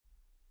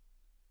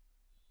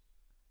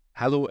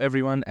Hello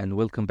everyone and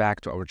welcome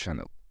back to our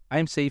channel.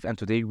 I'm Saif and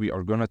today we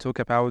are gonna talk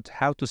about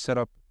how to set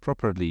up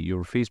properly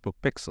your Facebook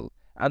pixel.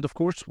 And of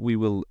course, we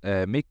will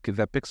make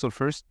the pixel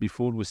first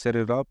before we set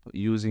it up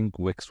using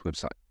Wix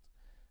website.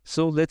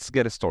 So let's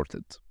get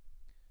started.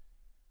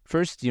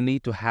 First, you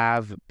need to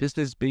have a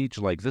business page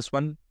like this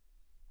one.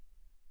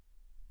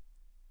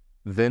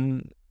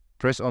 Then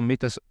press on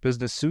Meta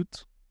Business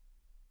Suite.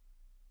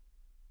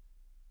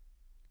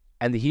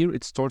 And here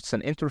it starts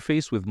an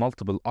interface with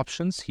multiple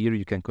options. Here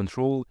you can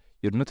control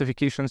your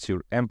notifications,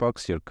 your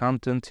inbox, your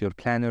content, your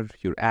planner,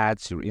 your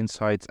ads, your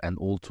insights, and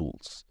all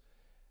tools.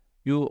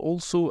 You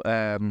also,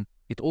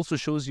 it also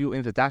shows you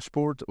in the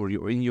dashboard or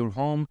in your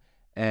home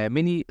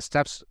many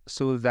steps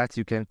so that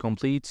you can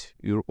complete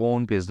your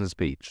own business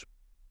page.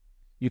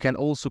 You can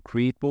also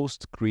create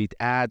post, create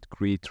ad,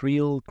 create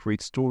reel,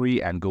 create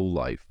story, and go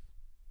live.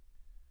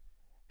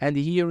 And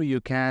here you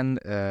can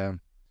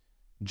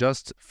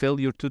just fill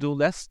your to-do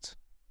list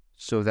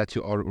so that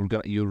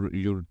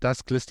your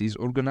task list is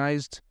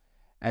organized.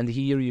 And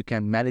here you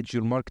can manage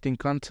your marketing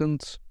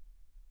content.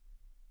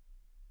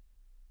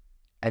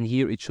 And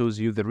here it shows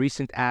you the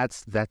recent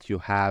ads that you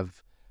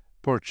have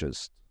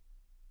purchased.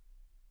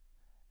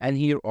 And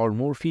here are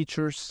more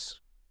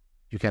features.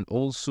 You can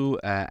also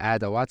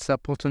add a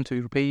WhatsApp button to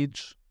your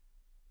page.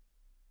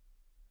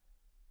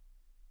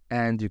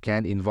 And you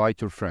can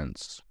invite your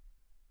friends.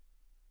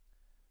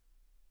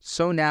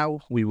 So now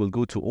we will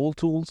go to all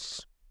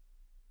tools.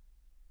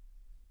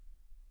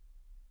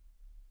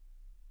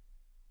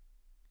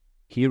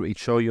 Here it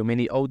shows you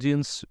many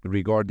audience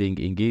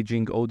regarding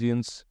engaging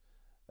audience,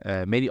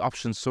 many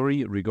options,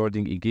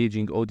 regarding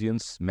engaging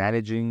audience,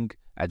 managing,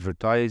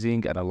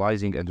 advertising,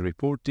 analyzing, and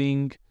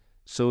reporting.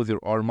 So there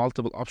are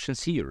multiple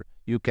options here.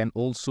 You can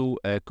also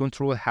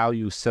control how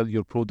you sell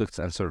your products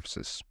and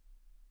services.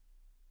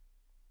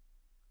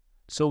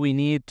 So we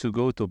need to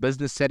go to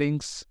business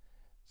settings.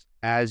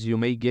 As you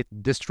may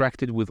get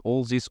distracted with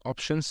all these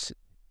options,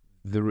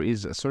 there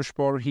is a search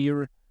bar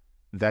here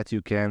that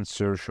you can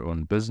search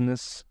on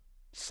business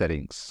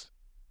settings.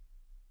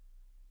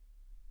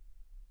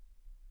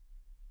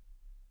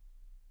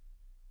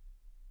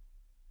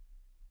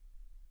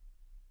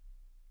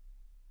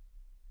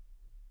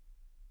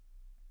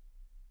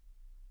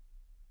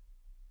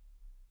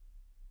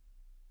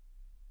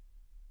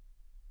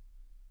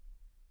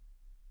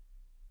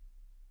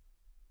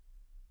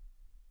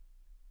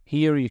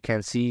 Here you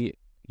can see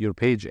your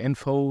page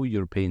info,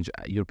 your page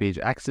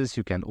access.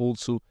 You can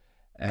also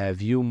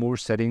view more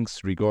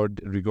settings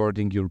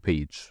regarding your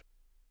page.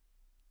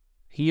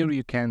 Here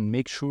you can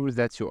make sure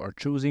that you are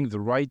choosing the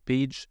right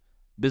page,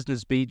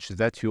 business page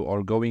that you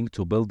are going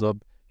to build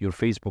up your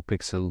Facebook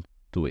pixel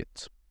to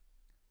it.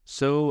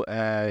 So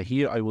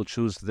here I will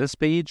choose this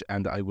page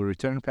and I will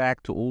return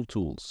back to all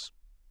tools.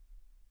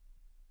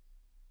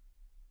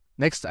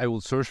 Next, I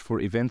will search for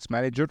Events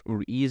Manager,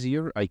 or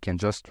easier, I can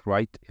just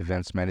write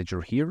Events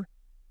Manager here.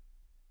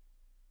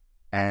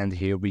 And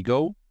here we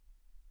go.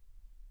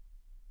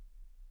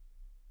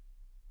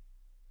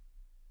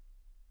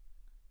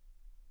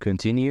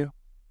 Continue.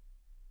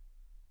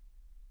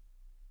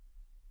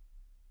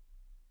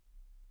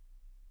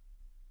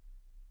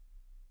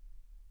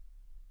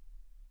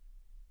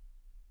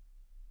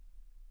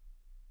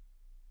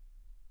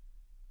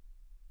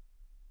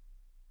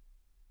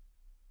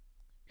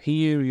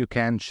 Here you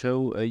can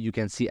show, you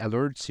can see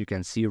alerts, you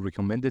can see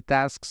recommended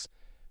tasks.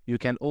 You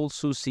can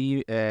also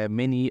see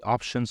many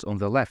options on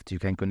the left. You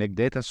can connect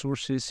data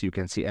sources, you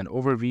can see an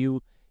overview,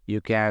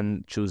 you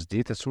can choose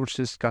data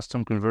sources,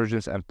 custom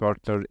conversions, and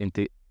partner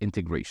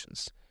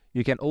integrations.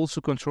 You can also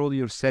control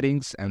your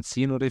settings and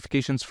see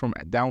notifications from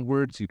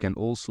downwards. You can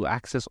also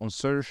access on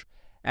search,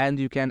 and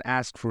you can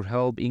ask for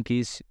help in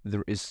case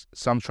there is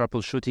some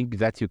troubleshooting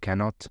that you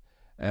cannot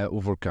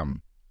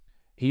overcome.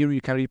 Here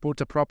you can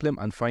report a problem,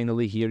 and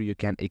finally here you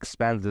can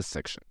expand this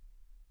section.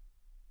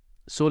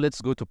 So let's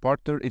go to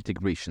partner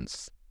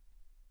integrations.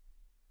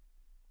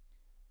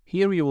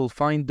 Here you will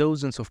find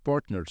dozens of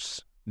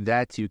partners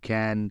that you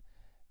can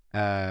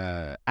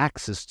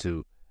access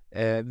to.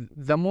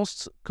 The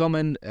most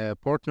common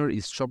partner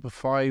is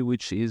Shopify,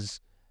 which is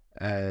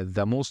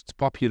the most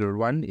popular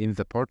one in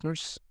the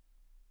partners.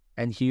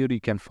 And here you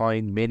can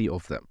find many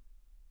of them.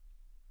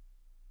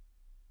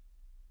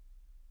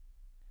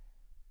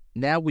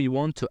 Now we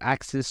want to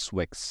access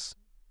Wix.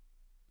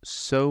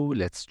 So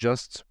let's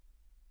just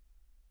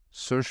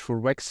search for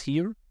Wix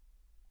here.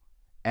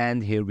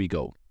 And here we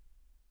go.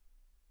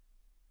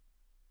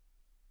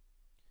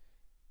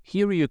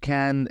 Here you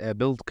can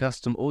build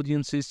custom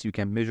audiences, you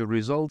can measure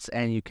results,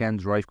 and you can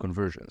drive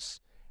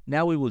conversions.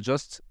 Now we will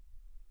just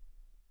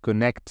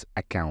connect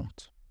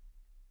account.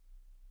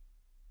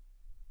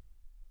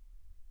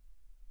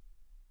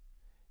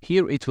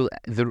 Here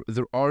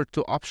there are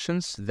two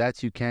options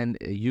that you can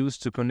use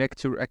to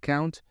connect your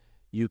account.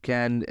 You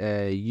can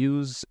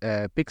use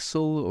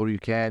Pixel, or you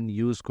can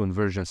use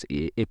Conversions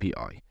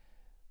API.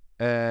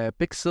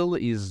 Pixel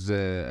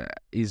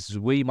is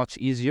way much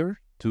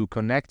easier to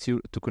connect to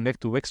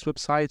Wix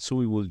website, so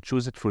we will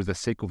choose it for the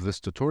sake of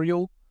this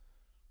tutorial.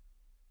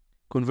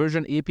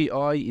 Conversion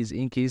API is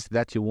in case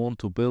that you want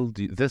to build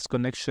this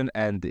connection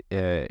and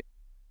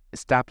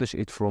establish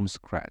it from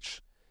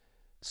scratch.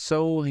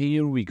 So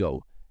here we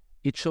go.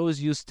 It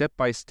shows you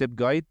step-by-step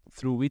guide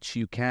through which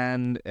you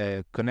can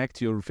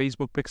connect your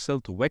Facebook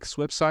pixel to Wix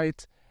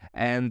website,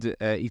 and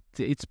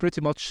it's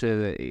pretty much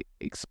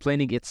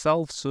explaining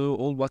itself. So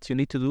all what you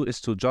need to do is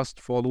to just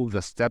follow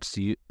the steps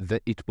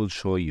that it will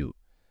show you.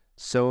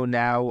 So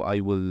now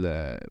I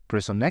will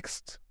press on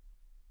next.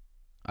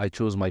 I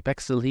chose my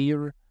pixel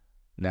here.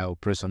 Now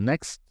press on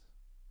next.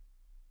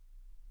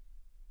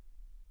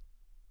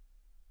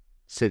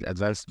 Set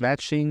advanced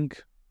matching.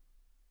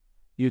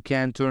 You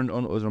can turn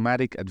on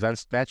automatic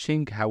advanced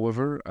matching.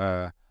 However,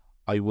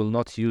 I will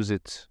not use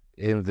it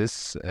in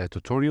this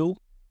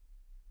tutorial.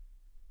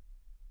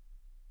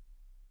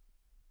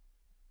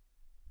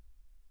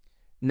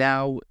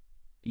 Now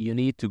you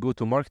need to go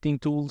to marketing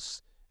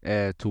tools,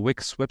 to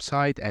Wix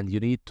website, and you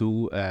need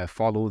to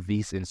follow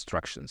these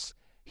instructions.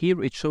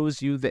 Here it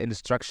shows you the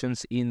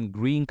instructions in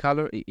green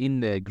color,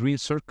 in green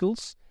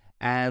circles,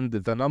 and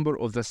the number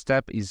of the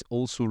step is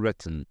also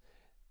written.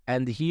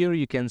 And here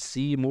you can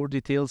see more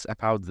details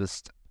about this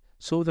step.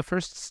 So the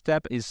first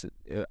step is,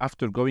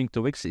 after going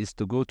to Wix, is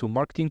to go to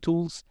marketing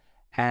tools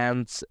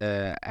and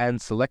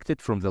select it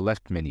from the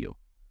left menu.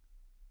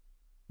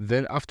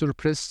 Then after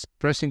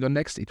pressing on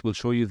next, it will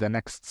show you the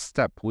next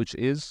step, which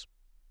is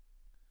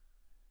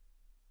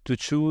to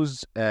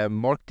choose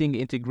marketing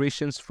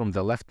integrations from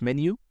the left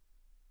menu.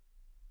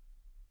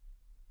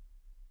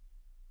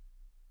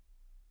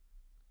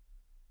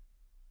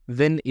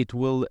 Then it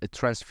will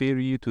transfer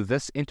you to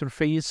this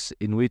interface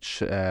in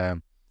which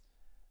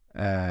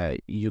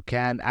you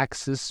can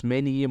access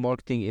many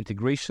marketing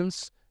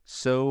integrations.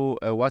 So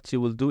what you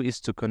will do is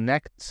to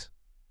connect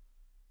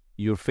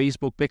your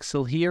Facebook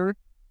pixel here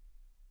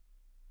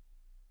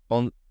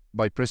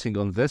by pressing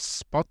on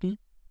this button.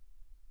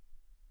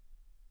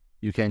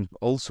 You can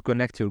also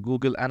connect your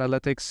Google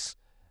Analytics,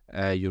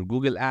 your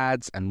Google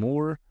Ads, and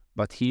more.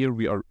 But here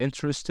we are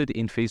interested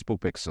in Facebook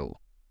pixel.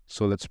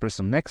 So let's press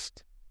on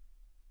next.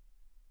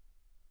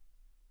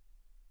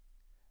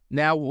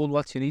 Now all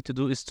what you need to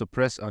do is to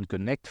press on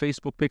Connect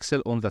Facebook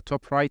Pixel on the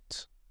top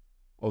right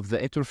of the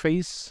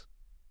interface,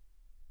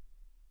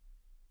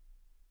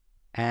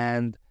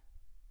 and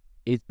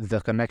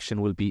the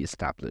connection will be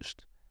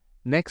established.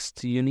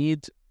 Next, you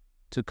need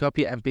to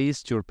copy and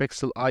paste your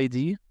Pixel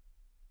ID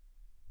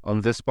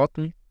on this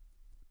button.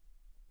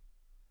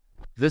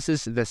 This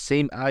is the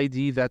same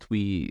ID that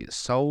we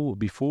saw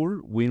before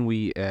when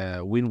we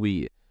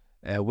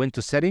went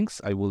to settings.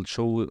 I will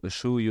show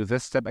you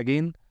this step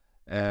again.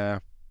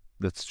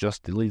 Let's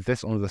just delete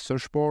this on the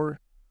search bar.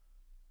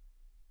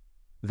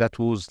 That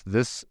was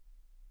this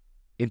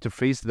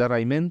interface that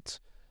I meant.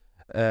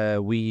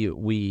 We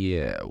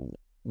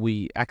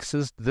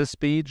accessed this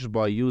page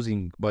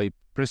by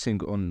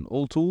pressing on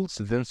all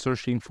tools, then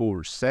searching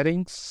for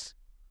settings.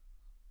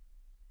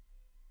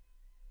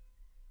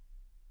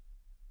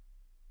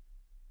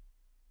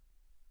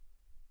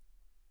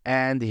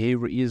 And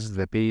here is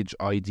the page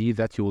ID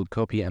that you will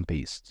copy and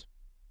paste.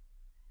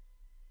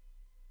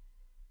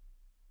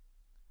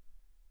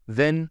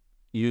 Then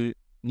you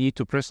need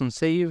to press on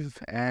save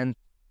and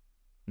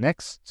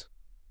next.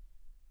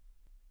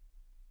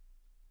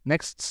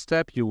 Next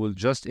step, you will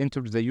just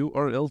enter the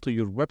URL to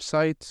your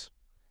website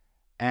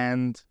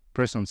and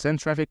press on send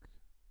traffic.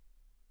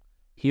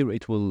 Here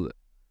it will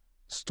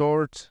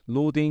start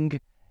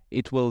loading.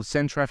 It will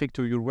send traffic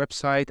to your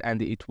website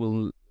and it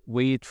will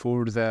wait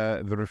for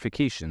the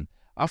verification.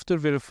 After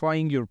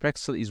verifying your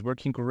pixel is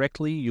working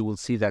correctly, you will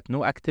see that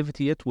no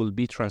activity yet will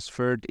be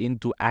transferred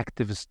into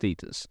active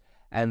status.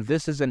 And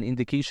this is an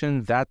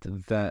indication that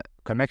the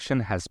connection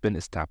has been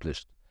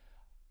established.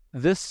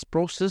 This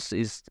process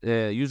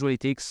usually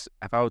takes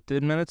about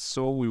 10 minutes,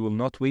 so we will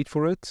not wait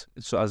for it,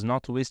 so as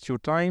not to waste your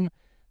time.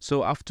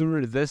 So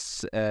after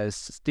this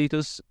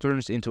status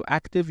turns into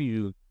active,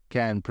 you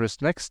can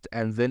press next,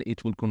 and then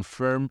it will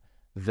confirm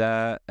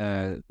that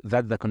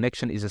the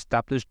connection is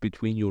established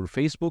between your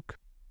Facebook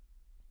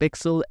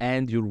pixel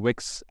and your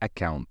Wix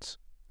account.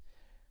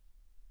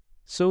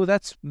 So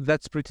that's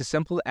pretty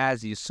simple.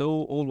 As you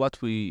saw, all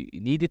what we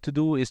needed to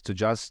do is to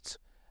just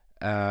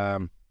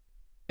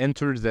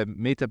enter the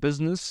Meta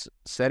Business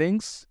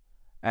settings,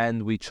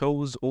 and we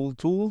chose all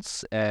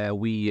tools.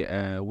 We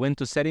went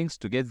to settings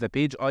to get the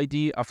page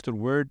ID.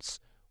 Afterwards,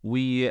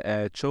 we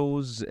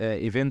chose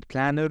Event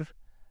Planner.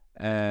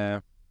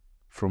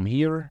 From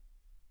here,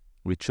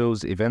 we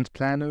chose Events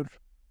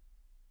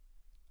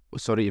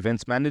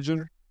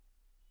Manager.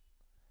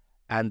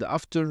 And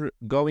after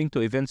going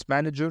to Events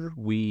Manager,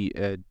 we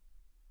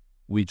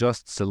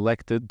just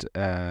selected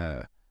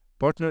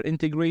partner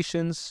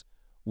integrations.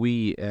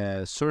 We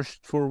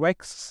searched for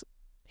Wix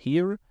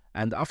here,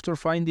 and after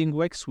finding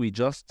Wix, we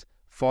just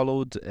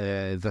followed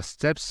the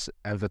steps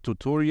and the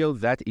tutorial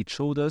that it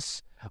showed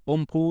us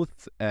on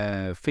both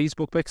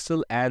Facebook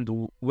Pixel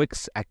and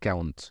Wix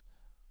account.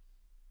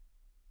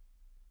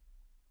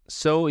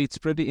 So it's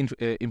pretty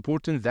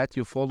important that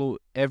you follow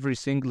every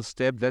single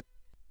step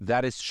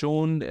that is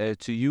shown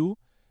to you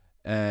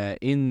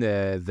in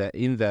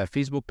the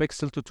Facebook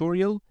Pixel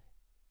tutorial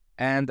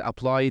and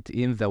apply it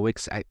in the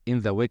Wix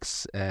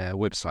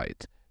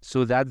website,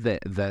 so that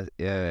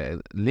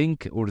the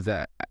link or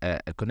the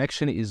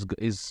connection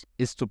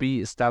is to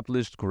be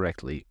established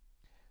correctly.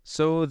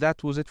 So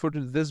that was it for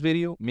this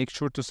video. Make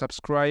sure to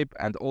subscribe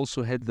and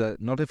also hit the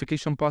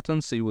notification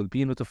button so you will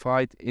be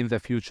notified in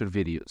the future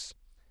videos.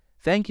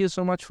 Thank you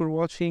so much for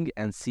watching,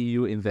 and see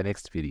you in the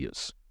next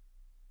videos.